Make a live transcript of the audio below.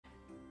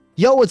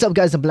Yo, what's up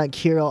guys, I'm Black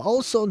Hero,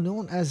 also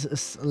known as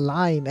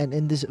Slime, and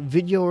in this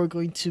video we're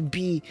going to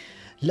be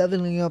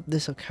leveling up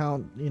this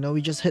account.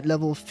 We just hit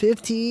level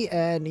 50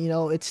 and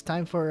it's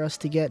time for us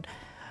to get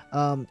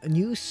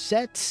new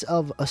sets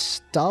of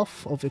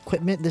stuff, of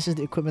equipment. This is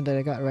the equipment that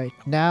I got right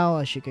now,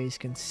 as you guys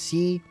can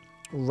see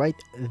right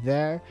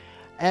there.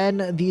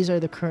 And these are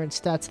the current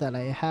stats that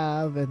I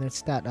have and its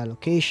stat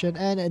allocation,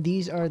 and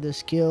these are the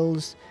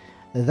skills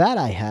that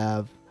I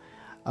have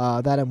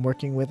that I'm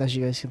working with. As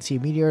you guys can see,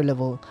 meteor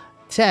level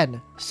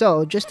 10.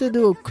 So just to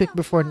do a quick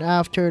before and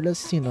after,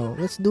 let's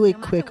do a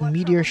quick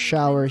meteor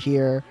shower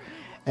here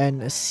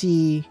and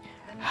see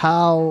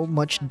how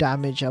much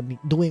damage I'll be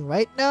doing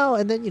right now,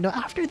 and then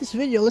after this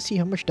video let's see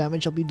how much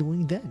damage I'll be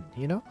doing then.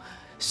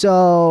 So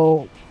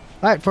all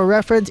right, for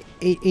reference,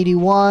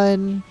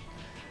 881,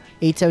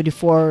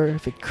 874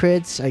 if it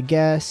crits, I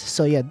guess.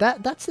 So yeah,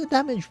 that's the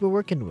damage we're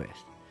working with.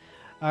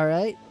 All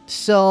right,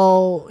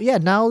 so yeah,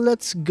 now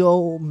let's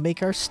go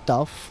make our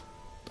stuff,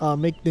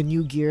 make the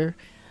new gear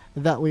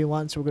that we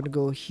want. So we're gonna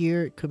go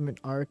here, equipment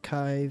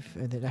archive,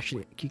 and then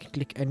actually you can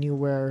click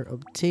anywhere,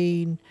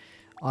 obtain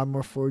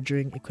armor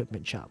forging,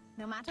 equipment shop.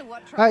 No matter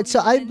what. All right, so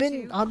I've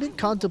been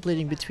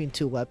contemplating between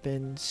two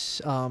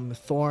weapons,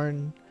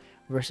 thorn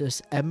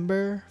versus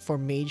ember for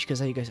mage, because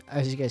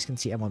as you guys can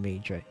see, I'm a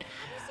mage, right?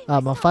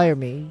 A fire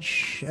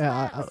mage,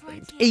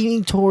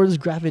 aiming towards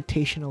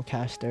gravitational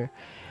caster.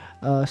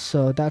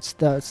 So that's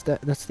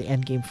the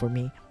end game for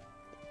me.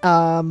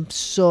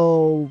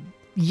 So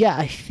yeah,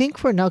 I think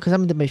for now, because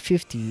I'm into my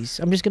 50s,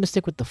 I'm just gonna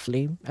stick with the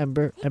flame,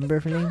 ember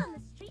flame,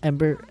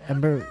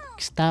 ember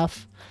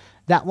staff,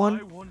 that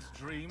one.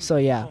 So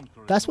yeah,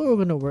 that's what we're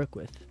gonna work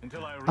with.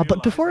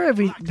 But before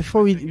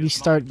we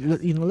start,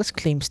 let's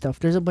claim stuff.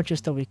 There's a bunch of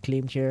stuff we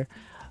claimed here.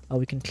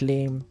 We can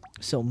claim,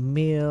 so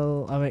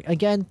mail.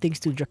 Again, thanks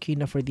to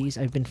Drakina for these.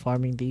 I've been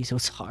farming these, so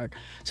it's hard.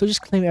 So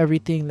just claim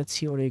everything. Let's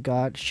see what we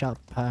got. Shop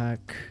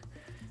pack,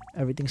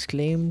 everything's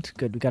claimed.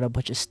 Good, we got a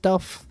bunch of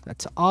stuff.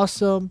 That's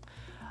awesome.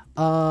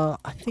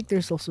 I think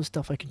there's also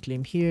stuff I can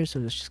claim here, so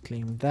let's just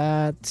claim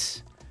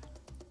that.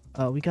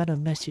 We got a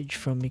message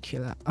from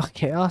Mikila.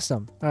 Okay,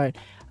 awesome. All right,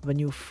 have a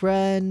new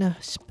friend,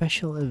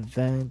 special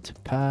event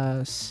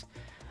pass.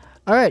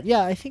 All right,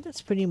 yeah, I think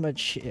that's pretty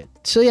much it.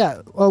 So yeah,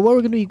 what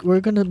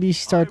we're gonna be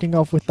starting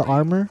off with the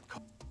armor.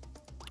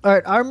 All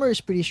right, armor is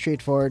pretty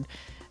straightforward.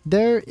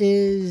 There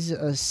is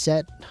a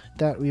set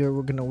that we're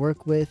gonna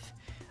work with,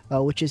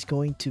 which is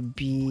going to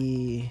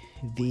be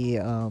the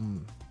All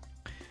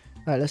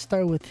right, let's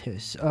start with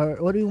his.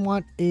 What we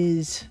want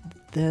is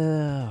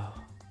the,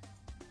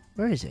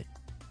 where is it?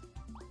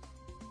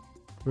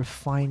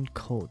 Refined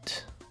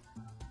coat.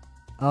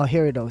 Oh,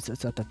 here it is.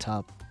 It's at the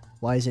top.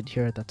 Why is it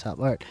here at the top?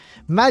 All right,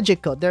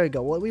 magic coat. There we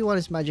go. What we want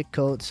is magic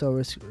coat. So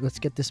let's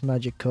get this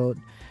magic coat.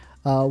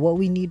 What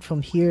we need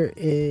from here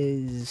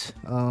is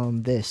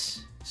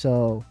this.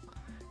 So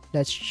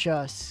let's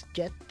just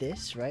get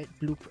this, right?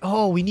 Blueprint.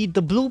 Oh, we need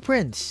the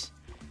blueprints.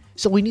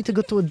 So we need to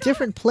go to a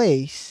different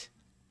place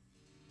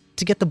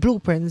to get the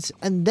blueprints,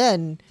 and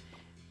then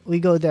we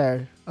go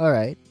there. All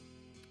right.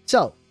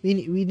 So we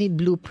need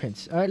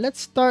blueprints. All right. Let's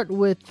start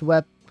with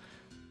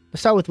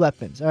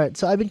weapons. All right.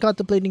 So I've been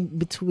contemplating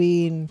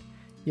between,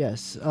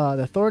 yes,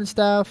 the thorn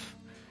staff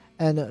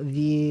and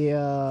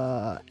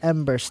the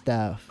ember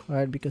staff. All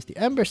right, because the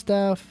ember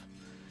staff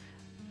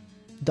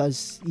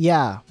does,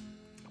 yeah,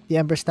 the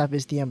ember staff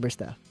is the ember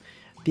staff.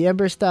 The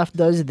ember staff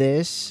does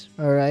this.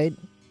 All right.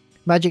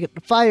 Magic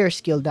fire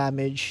skill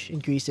damage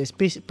increases.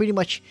 Pretty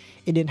much,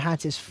 it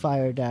enhances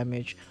fire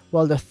damage.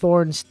 While the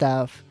thorn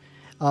staff,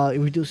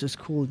 it reduces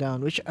cooldown,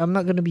 which I'm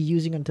not gonna be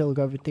using until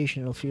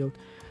gravitational field.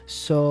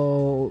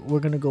 So we're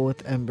gonna go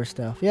with ember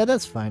staff. Yeah,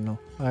 that's final.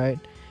 All right.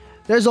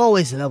 There's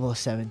always level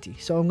 70,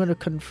 so I'm gonna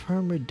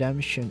confirm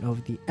redemption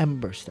of the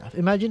ember staff.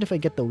 Imagine if I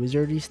get the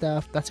wizardry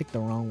staff. That's like the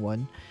wrong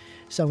one.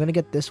 So I'm gonna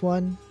get this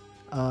one.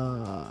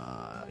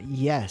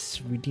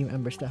 Yes, redeem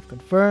ember staff,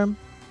 confirm.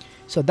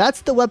 So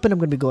that's the weapon I'm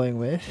going to be going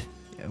with,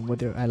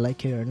 whether I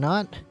like it or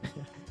not.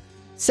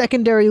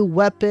 Secondary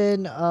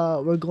weapon,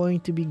 we're going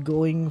to be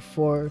going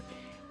for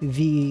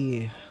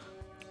the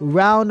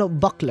round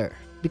buckler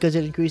because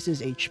it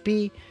increases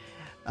HP.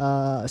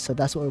 So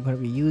that's what we're going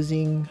to be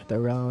using, the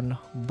round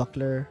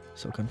buckler.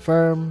 So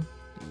confirm.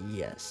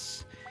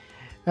 Yes.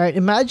 All right,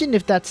 imagine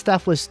if that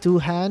stuff was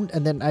two-hand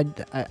and then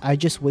I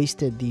just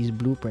wasted these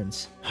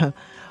blueprints.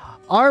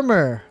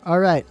 Armor. All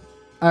right,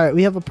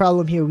 we have a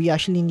problem here. We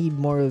actually need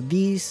more of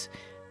these.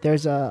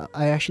 I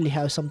actually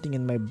have something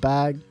in my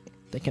bag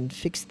that can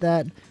fix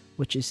that,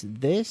 which is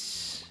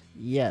this.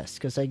 Yes,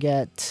 because I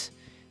get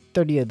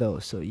 30 of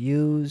those. So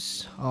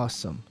use.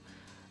 Awesome.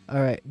 All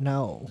right,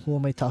 now who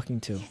am I talking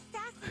to?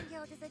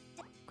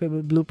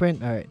 Equipment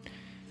blueprint. All right.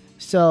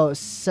 So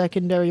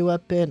secondary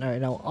weapon. All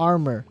right, now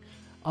armor.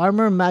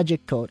 Armor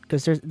magic coat,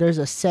 because there's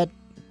a set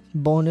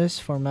bonus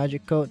for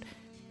magic coat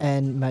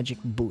and magic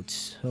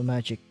boots. So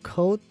magic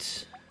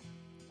coat.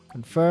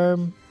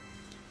 Confirm.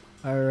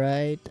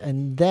 Alright,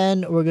 and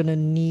then we're gonna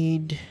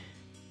need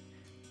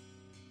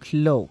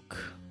cloak.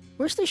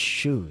 Where's the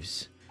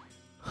shoes?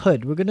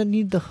 Hood. We're gonna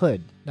need the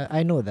hood.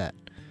 I know that.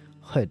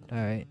 Hood. All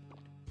right.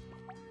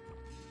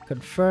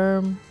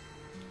 Confirm.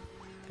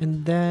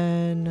 And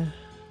then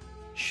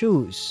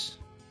shoes.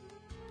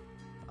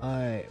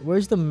 Alright,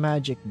 where's the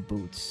magic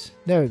boots?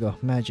 There we go,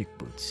 magic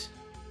boots.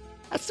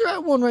 That's the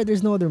right one, right?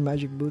 There's no other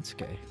magic boots.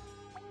 Okay.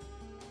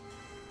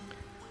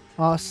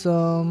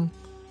 Awesome.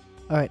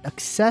 Alright,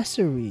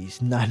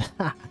 accessories. None.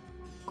 Of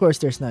course,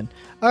 there's none.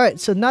 Alright,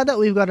 so now that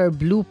we've got our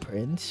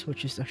blueprints,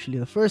 which is actually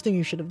the first thing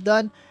you should have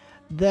done,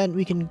 then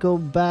we can go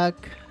back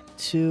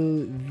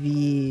to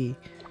the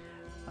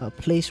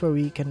place where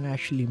we can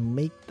actually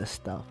make the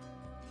stuff.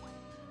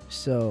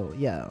 So,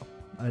 yeah,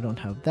 I don't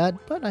have that,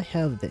 but I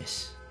have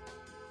this.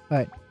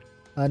 Alright,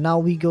 now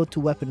we go to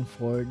Weapon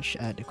Forge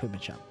at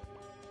Equipment Shop.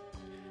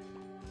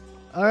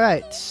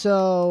 Alright,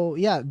 so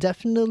yeah,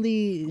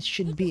 definitely it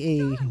should be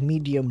a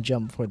medium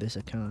jump for this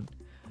account.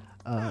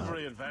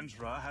 Every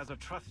adventurer has a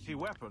trusty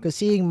weapon. Because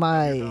seeing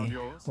my,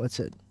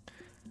 what's it,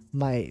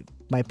 my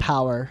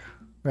power,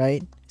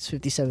 right, it's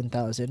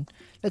 57,000.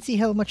 Let's see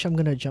how much I'm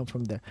gonna jump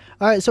from there.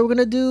 Alright, so we're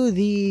gonna do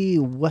the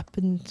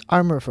weapons,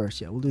 armor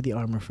first. Yeah, we'll do the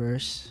armor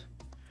first.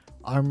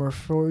 Armor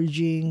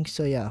forging.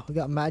 So yeah, we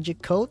got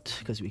magic coat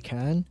because we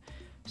can.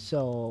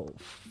 So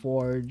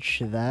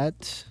forge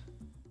that.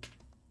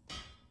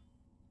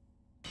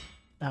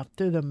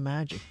 After the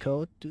magic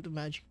coat, do the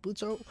magic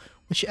boots or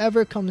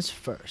whichever comes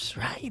first,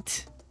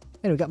 right?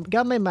 Anyway,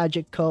 got my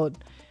magic coat.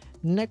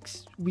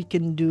 Next, we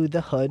can do the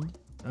hood.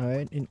 All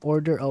right, in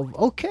order of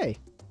okay.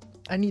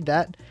 I need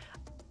that.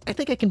 I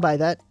think I can buy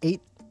that.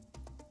 8.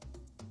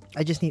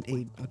 I just need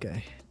 8.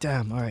 Okay.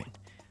 Damn. All right.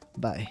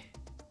 Bye.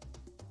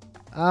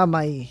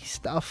 My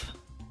stuff.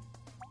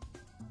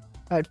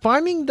 Alright,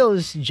 farming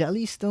those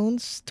jelly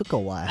stones took a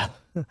while.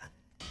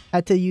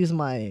 Had to use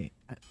my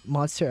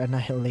monster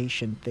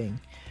annihilation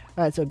thing.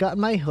 Alright, so got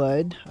my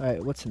hood.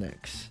 Alright, what's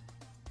next?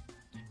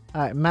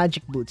 Alright,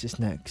 magic boots is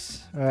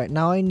next. Alright,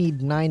 now I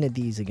need 9 of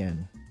these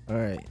again.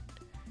 Alright.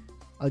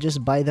 I'll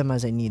just buy them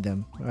as I need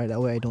them. Alright, that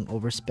way I don't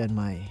overspend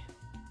my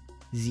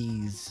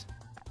Z's.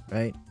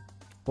 Right?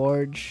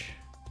 Forge.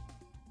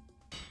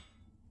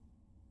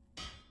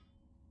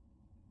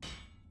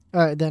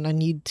 Alright, then I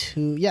need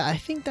to... Yeah, I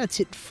think that's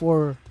it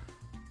for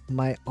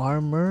my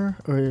armor.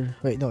 Or,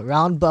 wait, no,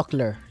 round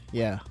buckler.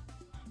 Yeah.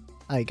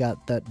 I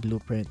got that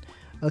blueprint.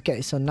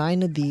 Okay, so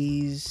 9 of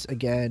these,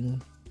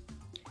 again.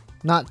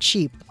 Not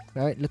cheap,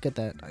 right? Look at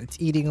that. It's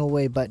eating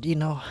away, but, you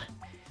know,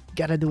 you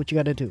gotta do what you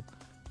gotta do.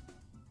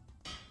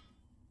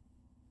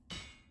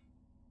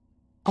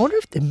 I wonder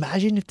if...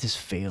 Imagine if this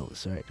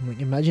fails, right? I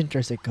mean, imagine if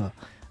there's like a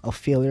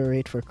failure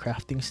rate for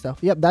crafting stuff.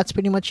 Yep, that's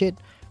pretty much it.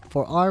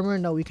 For armor,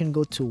 now we can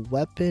go to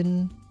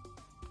weapon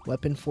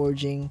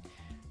forging.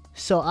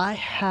 So I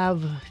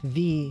have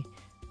the...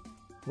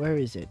 Where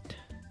is it?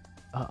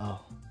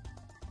 Uh-oh.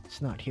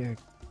 It's not here.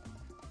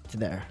 It's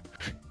there.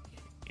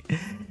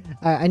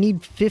 I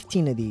need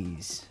 15 of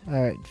these.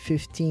 Alright,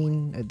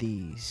 15 of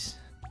these.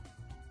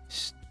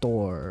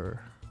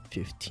 Store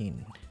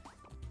 15.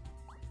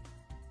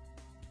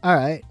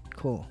 Alright,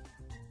 cool.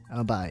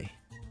 I'll buy.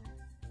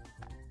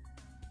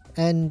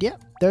 And yeah,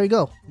 there you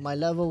go. My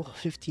level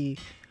 50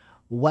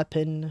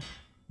 weapon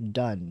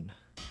done.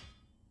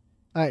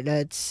 Alright,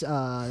 let's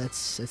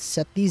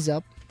set these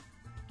up.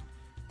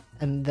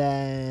 And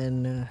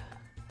then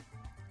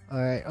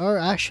alright, or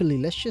actually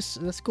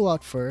let's go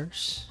out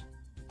first.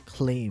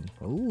 Claim.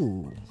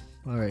 Ooh.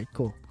 Alright,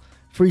 cool.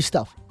 Free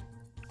stuff.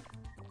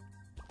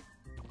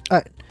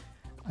 Alright.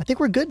 I think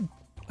we're good.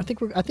 I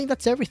think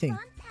that's everything.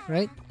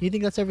 Right? You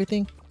think that's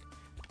everything?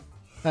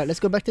 Alright, let's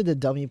go back to the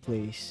dummy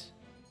place.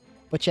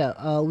 But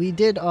yeah, we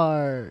did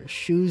our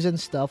shoes and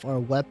stuff, our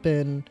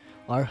weapon,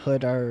 our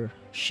hood, our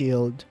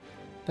shield.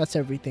 That's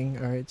everything.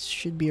 Alright, it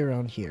should be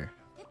around here.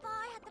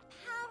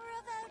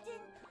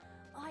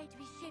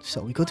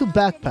 So we go to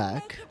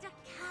backpack.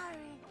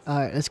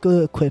 Alright, let's go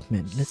to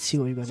equipment. Let's see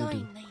what we gotta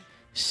do.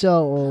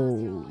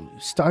 So,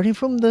 starting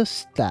from the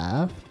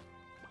staff.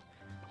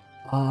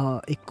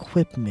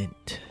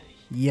 Equipment.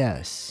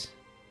 Yes.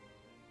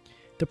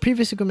 The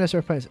previous equipment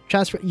is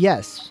transfer.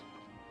 Yes.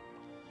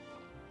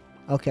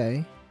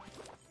 Okay.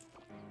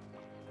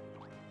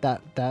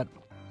 That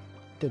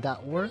did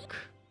that work?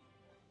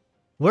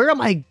 Where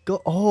am I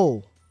go?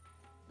 Oh,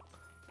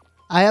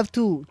 I have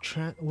to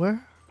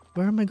where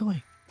am I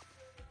going?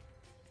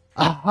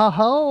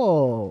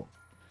 Oh.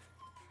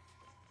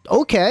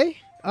 Okay.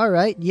 All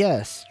right.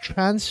 Yes.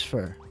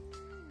 Transfer.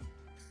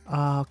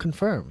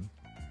 Confirm.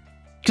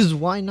 Cause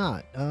why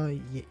not?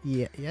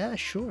 Yeah.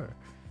 Sure.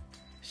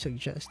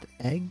 Suggest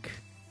egg.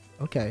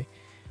 Okay.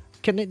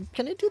 Can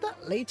it do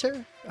that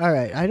later?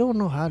 Alright, I don't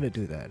know how to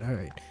do that.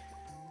 Alright.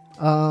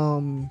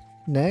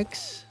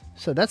 Next.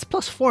 So that's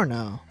 +4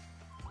 now.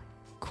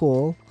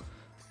 Cool.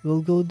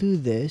 We'll go do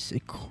this.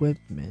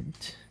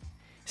 Equipment.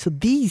 So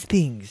these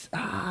things.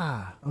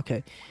 Ah,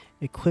 okay.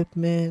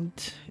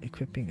 Equipment.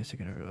 Equipping a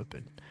secondary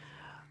weapon.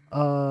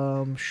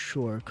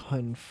 Sure.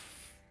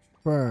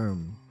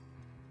 Confirm.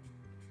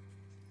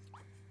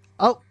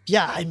 Oh,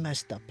 yeah, I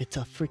messed up. It's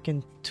a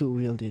freaking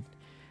two-wielded.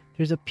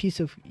 There's a piece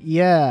of...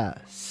 Yeah.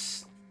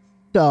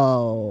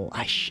 So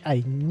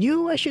I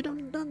knew I should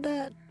have done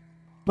that,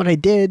 but I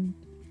did.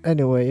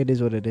 Anyway, it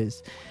is what it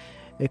is.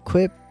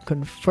 Equip,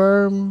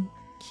 confirm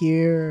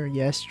here.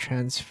 Yes,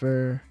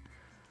 transfer.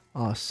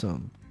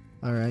 Awesome.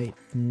 All right.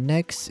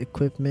 Next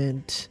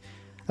equipment.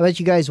 I bet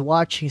you guys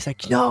watching. It's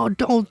like, no,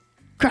 don't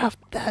craft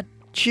that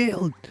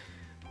shield.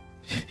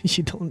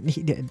 You don't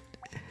need it.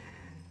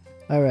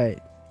 All right.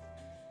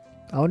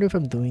 I wonder if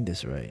I'm doing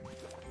this right.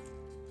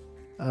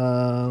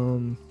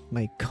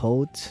 My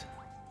coat.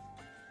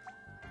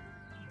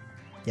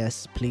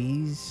 Yes,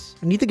 please.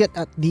 I need to get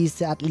at least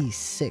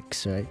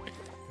 6, right?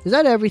 Is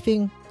that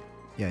everything?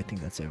 Yeah, I think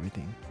that's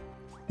everything.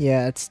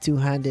 Yeah, it's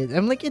two-handed.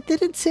 I'm like, it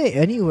didn't say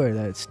anywhere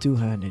that it's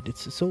two-handed.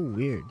 It's so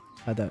weird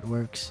how that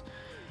works.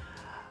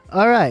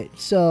 Alright,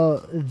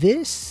 so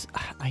this,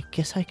 I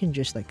guess I can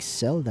just like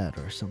sell that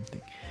or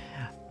something.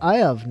 I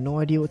have no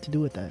idea what to do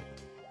with that.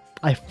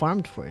 I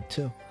farmed for it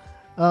too.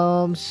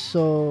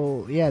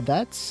 So yeah,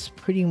 that's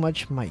pretty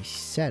much my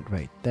set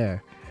right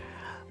there.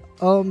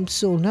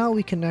 So now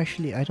we can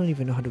actually, I don't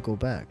even know how to go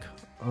back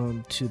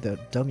to the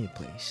dummy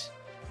place.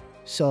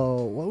 So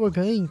what we're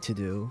going to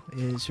do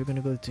is we're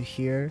gonna go to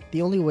here.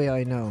 The only way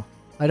I know.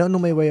 I don't know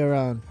my way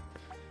around.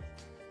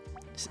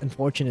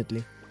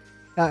 Unfortunately.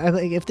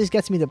 If this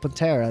gets me the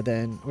Pantera,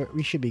 then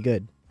we should be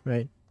good,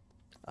 right?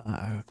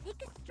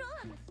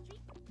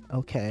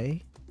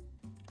 Okay.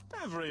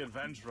 Every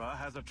adventurer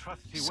has a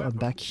trusty So weapon. I'm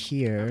back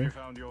here. Have you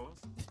found yours?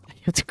 I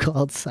have to go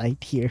outside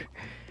here.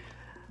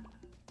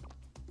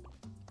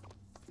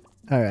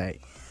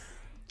 Alright.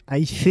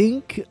 I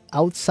think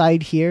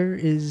outside here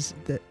is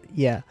the...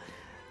 Yeah.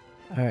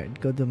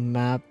 Alright, go to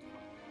map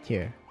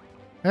here.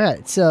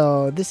 Alright,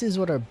 so this is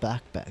what our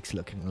backpack's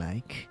looking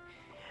like.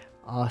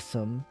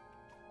 Awesome.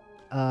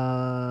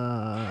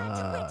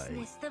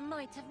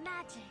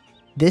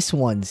 This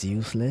one's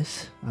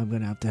useless. I'm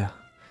gonna have to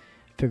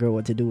figure out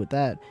what to do with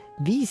that.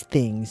 These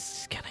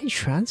things, can I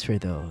transfer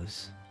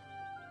those?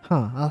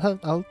 Huh,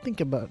 I'll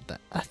think about that.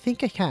 I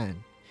think I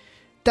can.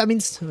 That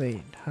means,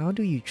 wait, how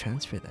do you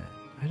transfer that?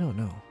 I don't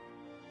know.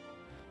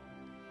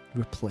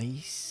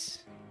 Replace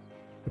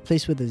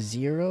with a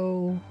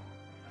 0.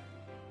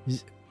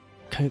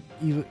 Can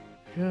you?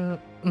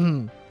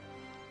 All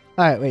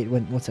right, wait,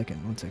 one second.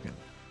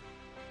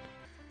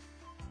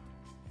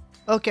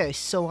 Okay,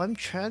 so I'm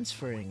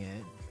transferring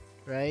it,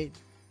 right?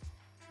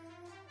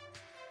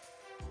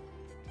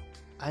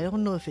 I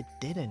don't know if it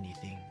did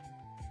anything.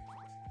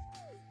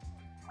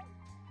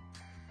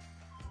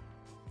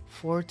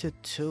 4 to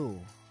 2.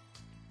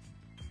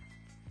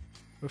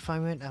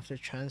 Refinement after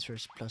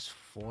transfers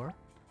 +4.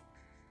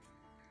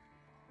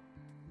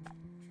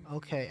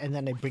 Okay, and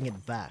then I bring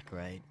it back,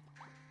 right?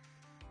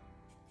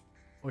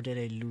 Or did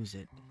I lose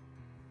it?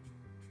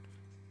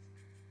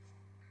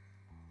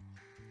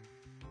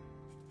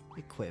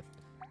 Equip.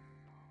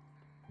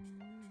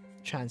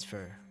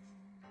 Transfer.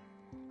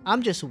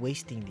 I'm just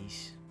wasting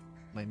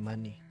my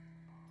money.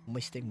 I'm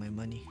wasting my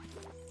money.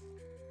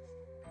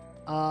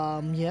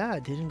 Yeah,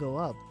 it didn't go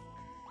up.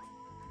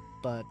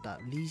 But at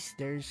least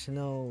there's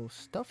no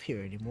stuff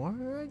here anymore.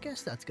 I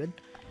guess that's good.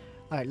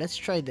 Alright, let's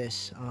try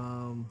this.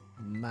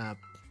 Map.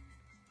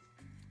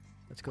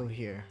 Let's go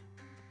here.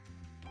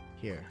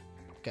 Here.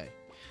 Okay.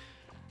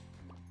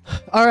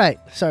 Alright,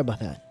 sorry about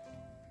that.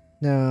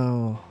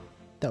 Now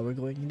that we're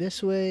going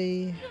this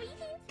way,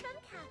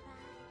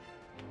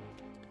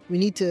 we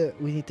need to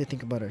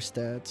think about our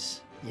stats.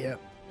 Yep.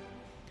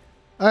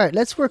 Alright,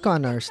 let's work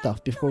on our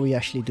stuff before we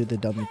actually do the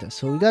dummy test.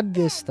 So we got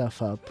this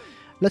stuff up.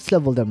 Let's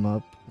level them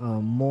up.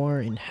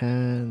 More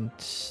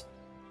enhance.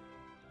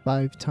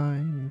 5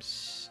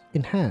 times.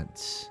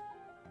 Enhance.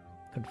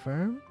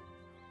 Confirm.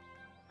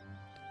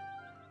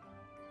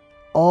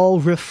 Oh,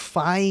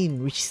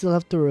 refine. We still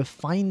have to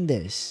refine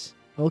this.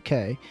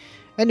 Okay.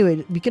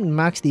 Anyway, we can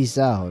max these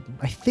out.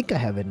 I think I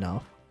have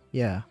enough.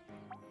 Yeah.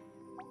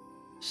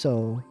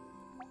 So,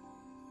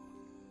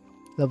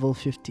 level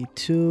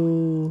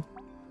 52.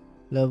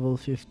 Level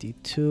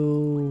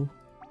 52.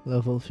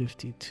 Level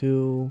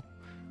 52.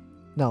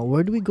 Now,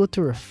 where do we go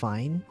to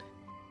refine?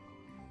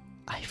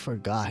 I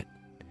forgot.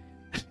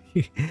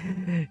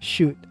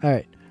 Shoot.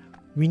 Alright.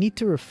 We need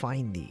to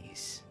refine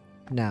these.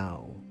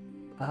 Now,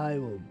 I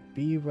will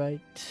be right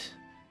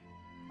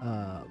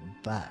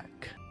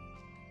back.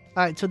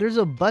 Alright, so there's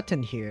a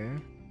button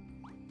here.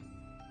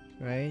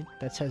 Right?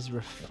 That says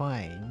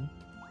refine.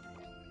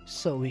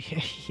 So we...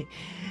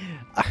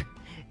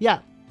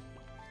 yeah.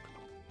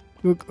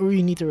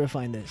 We need to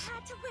refine this.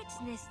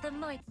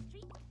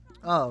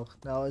 Oh,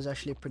 that was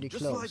actually pretty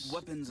close. Just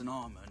like weapons and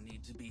armor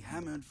need to be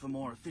hammered for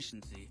more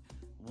efficiency,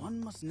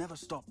 one must never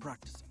stop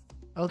practicing.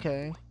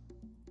 Okay.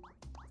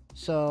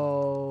 So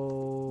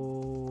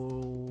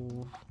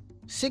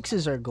 6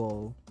 is our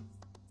goal.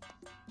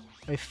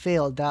 I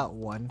failed that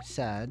one.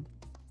 Sad.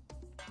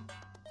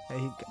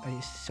 I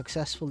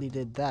successfully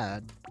did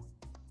that.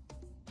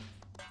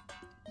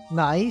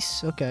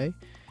 Nice. Okay.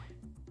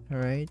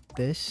 Alright.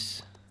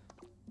 This.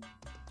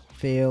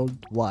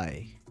 Failed.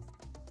 Why?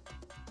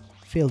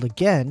 Failed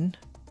again.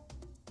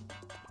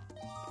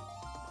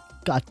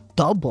 Got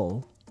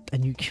double.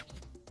 And you...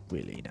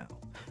 Really now.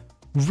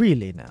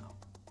 Really now.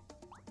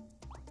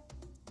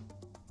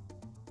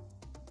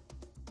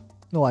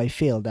 No, I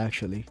failed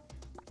actually.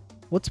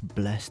 What's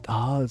blessed?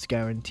 Oh, it's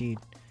guaranteed.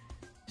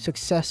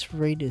 Success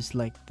rate is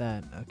like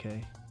that.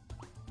 Okay.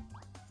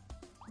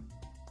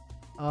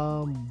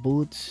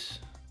 Boots.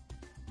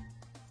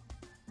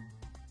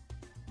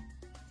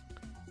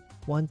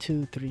 1,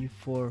 2, 3,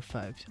 4,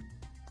 5.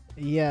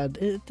 Yeah,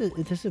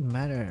 it doesn't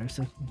matter.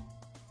 So,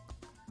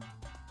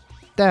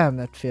 damn,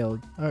 that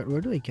failed. Alright,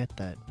 where do I get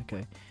that?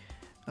 Okay.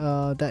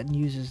 That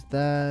uses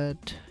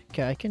that.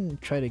 Okay, I can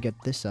try to get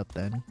this up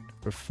then.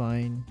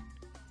 Refine.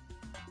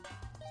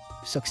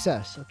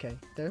 Success. Okay,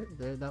 there,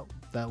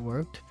 that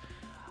worked.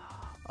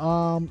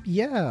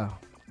 Yeah.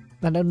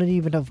 And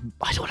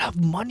I don't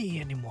have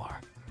money anymore.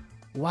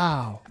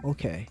 Wow.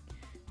 Okay.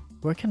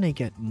 Where can I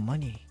get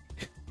money?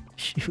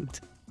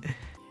 Shoot.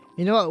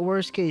 You know what?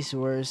 Worst case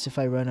worst, if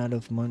I run out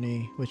of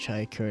money, which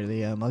I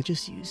currently am, I'll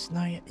just use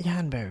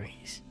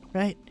yanberries,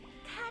 right?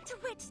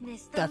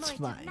 That's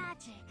fine.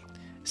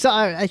 So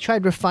I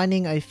tried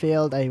refining, I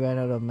failed, I ran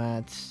out of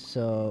mats,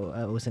 so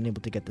I wasn't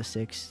able to get the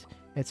 6.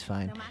 It's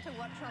fine.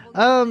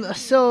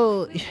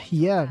 So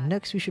yeah,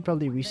 next we should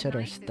probably reset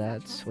our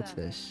stats. What's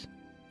this?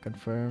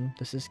 Confirm.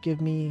 Does this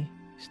give me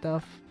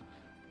stuff?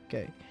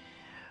 Okay.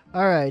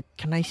 Alright,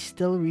 can I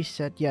still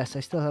reset? Yes, I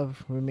still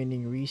have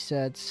remaining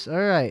resets.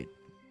 Alright.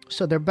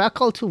 So they're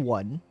back all to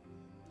 1.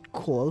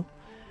 Cool.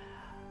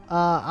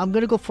 I'm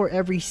gonna go for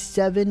every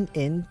 7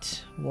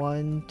 int.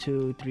 1,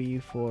 2, 3,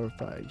 4,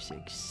 5,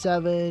 6,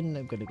 7.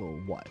 I'm gonna go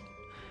 1.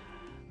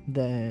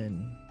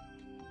 Then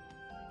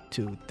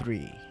 2,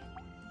 3.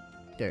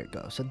 There it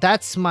goes. So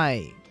that's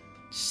my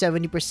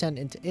 70%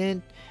 into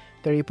int,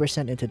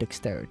 30% into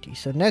dexterity.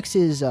 So next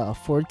is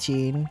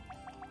 14.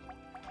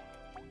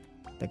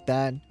 Like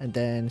that. And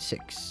then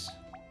 6.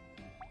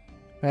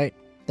 Right?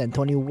 Then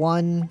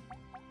 21.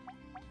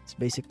 It's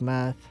basic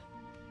math.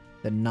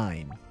 Then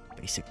 9.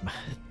 Basic math.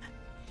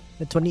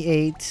 Then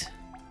 28.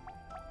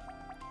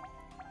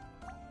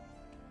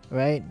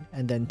 Right?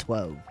 And then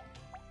 12.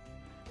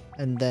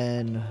 And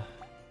then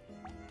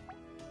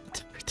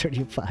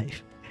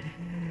 35.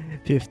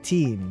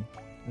 15.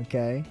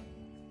 Okay.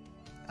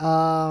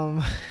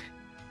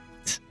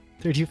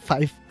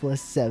 35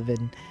 plus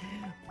 7.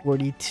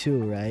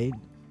 42, right?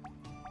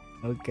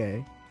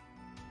 Okay.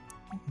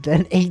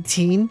 Then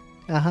 18.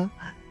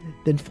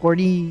 Then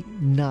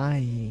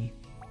 49.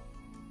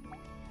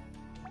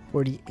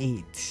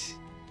 48.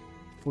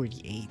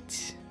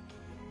 48.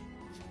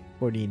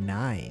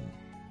 49.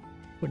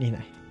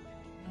 49.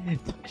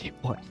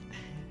 21.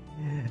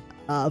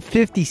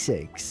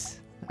 56.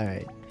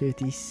 Alright.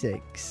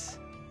 56.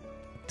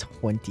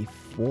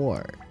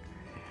 24.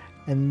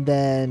 And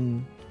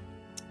then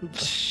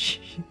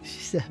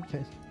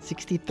 7.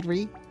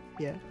 63?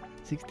 Yeah.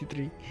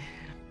 63.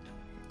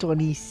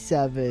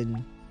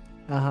 27.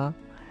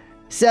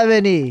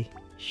 70.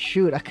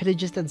 Shoot, I could have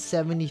just done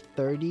 70,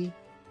 30.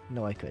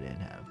 No, I couldn't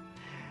have.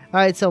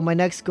 Alright, so my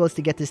next goal is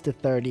to get this to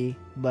 30.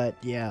 But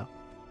yeah,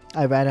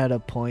 I ran out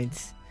of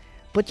points.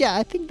 But yeah,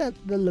 I think that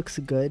looks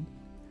good.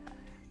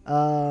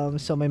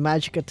 So my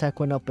magic attack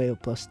went up by a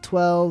plus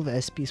 12.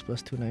 SP is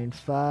plus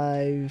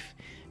 295.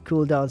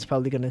 Cooldown's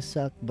probably gonna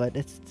suck, but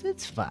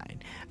it's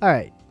fine.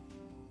 Alright.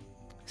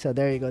 So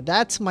there you go.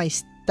 That's my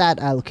stat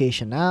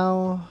allocation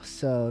now.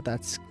 So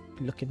that's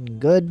looking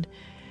good.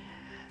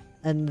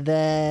 And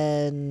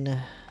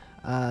then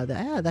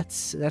yeah,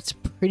 that's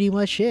pretty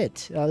much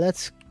it.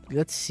 Let's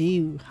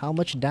see how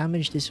much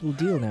damage this will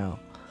deal now.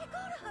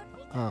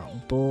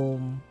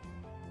 Boom.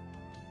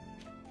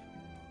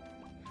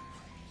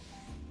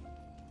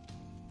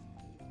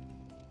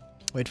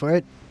 Wait for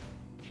it.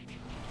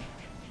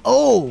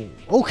 Oh,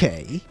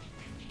 okay.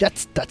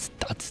 That's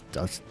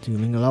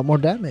doing a lot more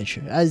damage,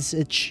 as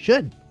it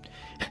should.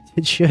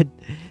 It should.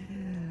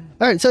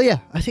 Alright, so yeah,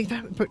 I think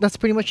that's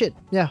pretty much it.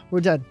 Yeah, we're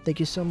done. Thank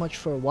you so much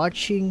for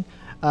watching.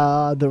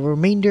 The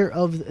remainder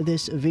of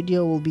this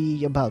video will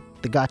be about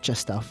the gacha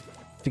stuff,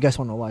 if you guys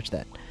want to watch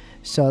that.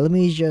 So let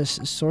me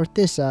just sort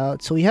this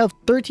out. So we have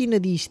 13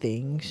 of these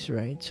things,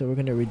 right? So we're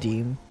going to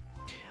redeem.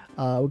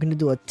 We're going to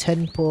do a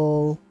 10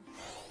 pull.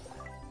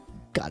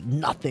 Got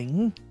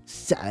nothing.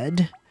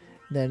 Sad.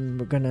 Then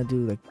we're going to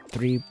do like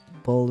 3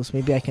 pulls.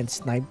 Maybe I can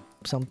snipe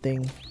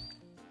something.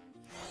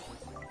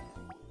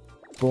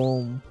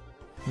 Boom.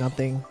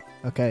 Nothing.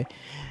 Okay.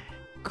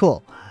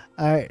 Cool.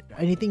 Alright.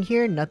 Anything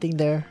here? Nothing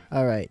there.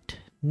 Alright.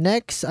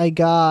 Next, I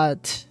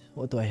got...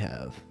 What do I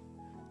have?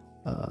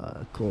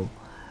 Cool.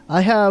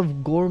 I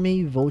have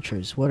gourmet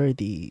vultures. What are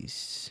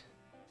these?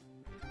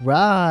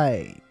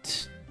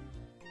 Right.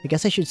 I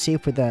guess I should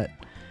save for that.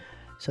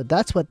 So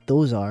that's what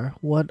those are.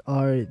 What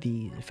are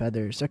the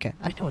feathers? Okay.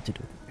 I know what to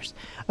do with feathers.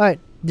 Alright.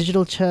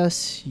 Digital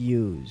chess.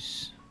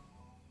 Use.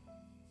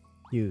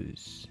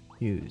 Use.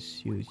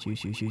 Use. Use.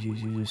 Use. Use. Use.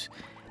 Use. Use.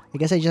 I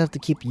guess I just have to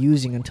keep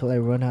using until I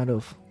run out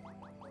of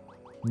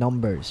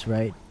numbers,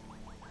 right?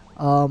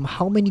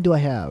 How many do I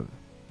have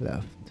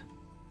left?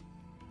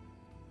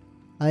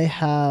 I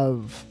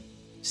have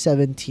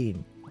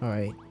 17.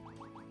 Alright.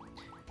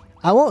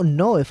 I won't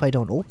know if I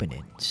don't open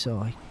it, so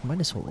I might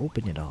as well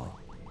open it all.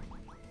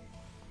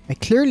 I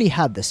clearly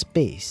have the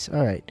space.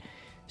 Alright.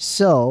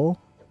 So...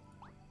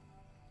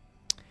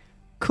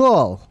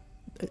 Cool.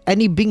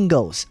 Any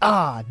bingos?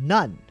 Ah,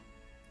 none.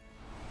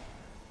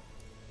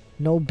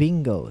 No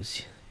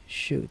bingos.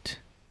 Shoot.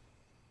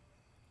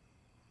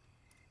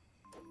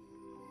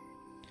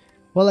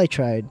 Well, I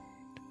tried.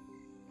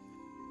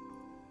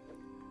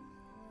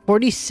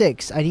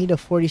 46. I need a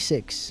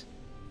 46.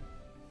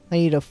 I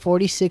need a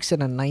 46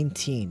 and a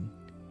 19.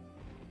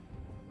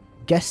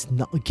 Guess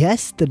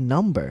the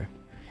number.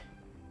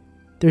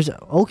 There's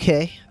a,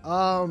 okay.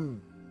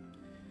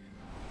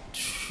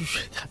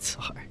 That's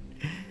hard.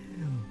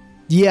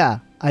 Yeah,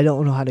 I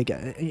don't know how to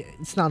get it.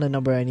 It's not a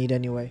number I need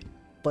anyway.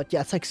 But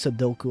yeah, it's like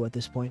Sudoku at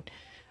this point.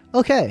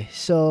 Okay,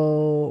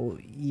 so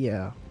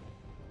yeah.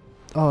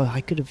 Oh, I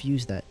could have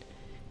used that.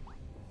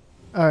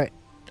 Alright.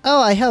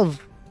 Oh, I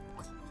have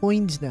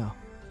coins now.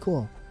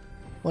 Cool.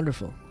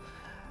 Wonderful.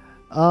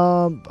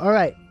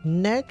 Alright.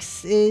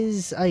 Next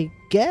is, I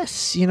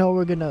guess, you know,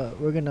 we're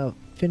gonna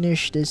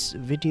finish this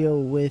video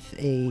with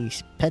a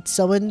pet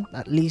summon.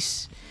 At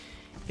least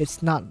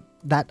it's not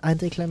that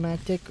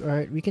anticlimactic.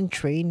 Alright, we can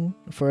train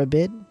for a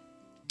bit.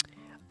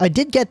 I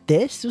did get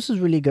this. This is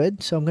really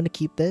good, so I'm gonna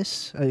keep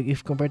this.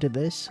 If compared to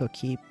this, I'll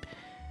keep.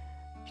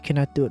 You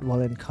cannot do it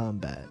while in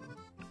combat.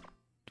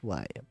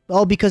 Why?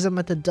 Oh, because I'm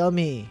at the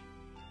dummy.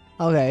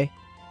 Okay.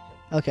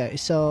 Okay,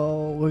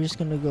 so we're just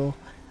gonna go.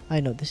 I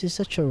know this is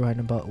such a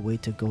roundabout way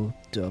to go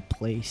to a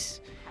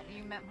place,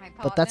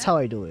 but that's how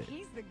I do it.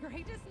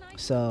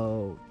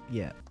 So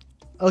yeah.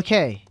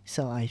 Okay,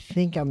 so I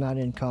think I'm not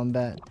in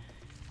combat.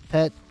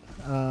 Pet,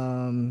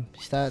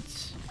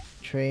 stats,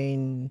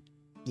 train.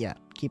 Yeah,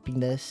 keeping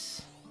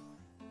this.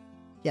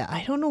 Yeah,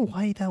 I don't know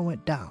why that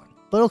went down,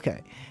 but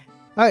okay.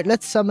 All right,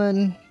 let's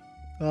summon.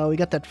 We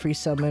got that free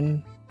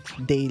summon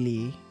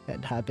daily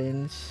that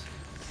happens.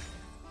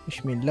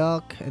 Wish me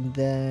luck, and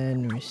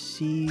then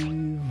receive.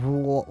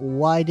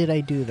 Why did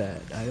I do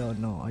that? I don't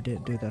know. I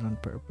didn't do that on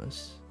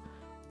purpose.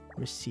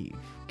 Receive.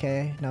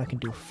 Okay, now I can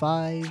do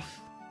 5.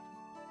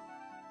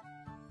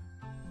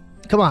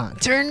 Come on,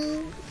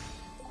 turn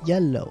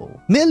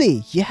yellow.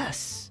 Millie,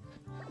 yes.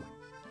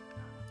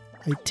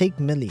 I take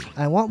Millie.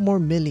 I want more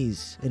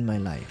Millies in my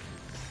life.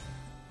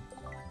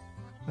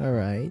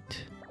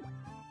 Alright.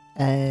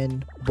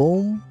 And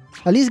boom.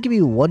 At least give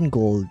me 1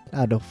 gold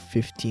out of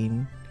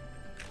 15.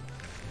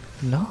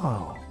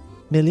 No.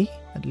 Millie,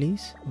 at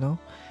least? No.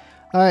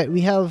 Alright,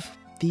 we have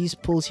these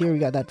pulls here. We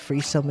got that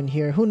free summon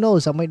here. Who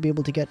knows? I might be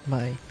able to get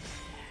my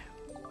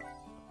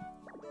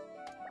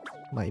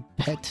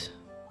pet.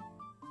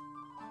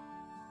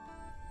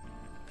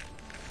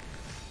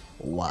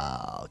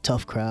 Wow,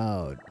 tough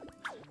crowd.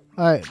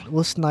 Alright,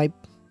 we'll snipe.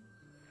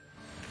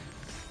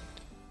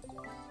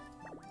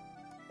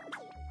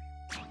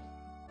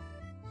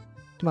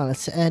 Come on,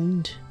 let's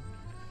end.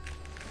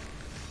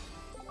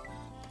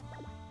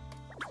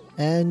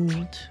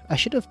 And I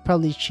should have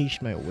probably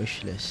changed my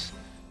wish list.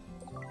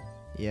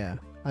 Yeah,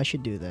 I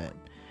should do that.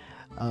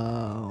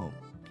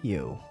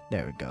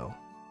 There we go.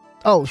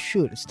 Oh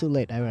shoot, it's too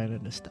late. I ran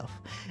out of stuff.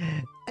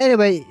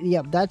 Anyway,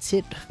 yeah, that's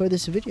it for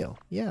this video.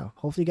 Yeah,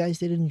 hopefully you guys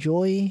did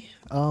enjoy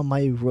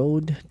my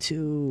road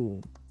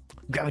to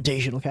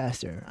Gravitational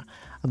Caster.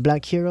 I'm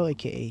Black Hero,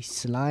 aka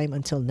Slime.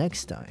 Until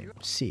next time,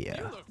 see ya.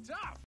 You look tough.